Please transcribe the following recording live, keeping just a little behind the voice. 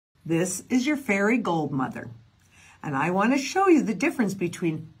This is your fairy gold mother. And I want to show you the difference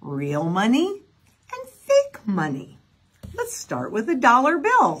between real money and fake money. Let's start with a dollar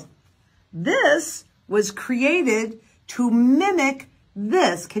bill. This was created to mimic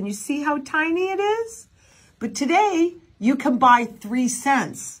this. Can you see how tiny it is? But today, you can buy 3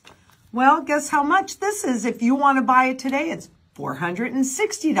 cents. Well, guess how much this is? If you want to buy it today, it's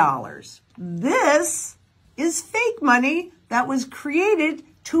 $460. This is fake money that was created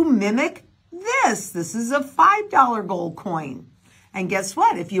to mimic this. This is a $5 gold coin. And guess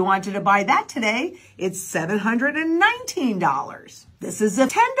what? If you wanted to buy that today, it's $719. This is a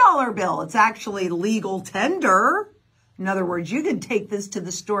 $10 bill. It's actually legal tender. In other words, you can take this to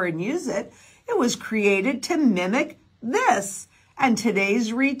the store and use it. It was created to mimic this. And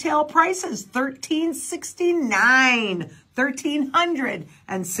today's retail price is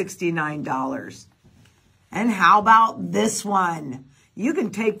 $1,369. And how about this one? You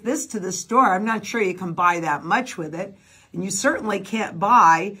can take this to the store. I'm not sure you can buy that much with it. And you certainly can't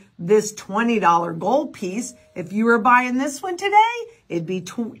buy this $20 gold piece. If you were buying this one today, it'd be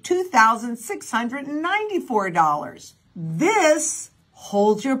 $2,694. This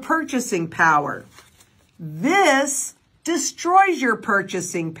holds your purchasing power. This destroys your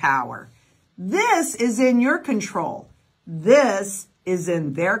purchasing power. This is in your control. This is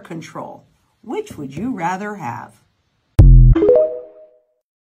in their control. Which would you rather have?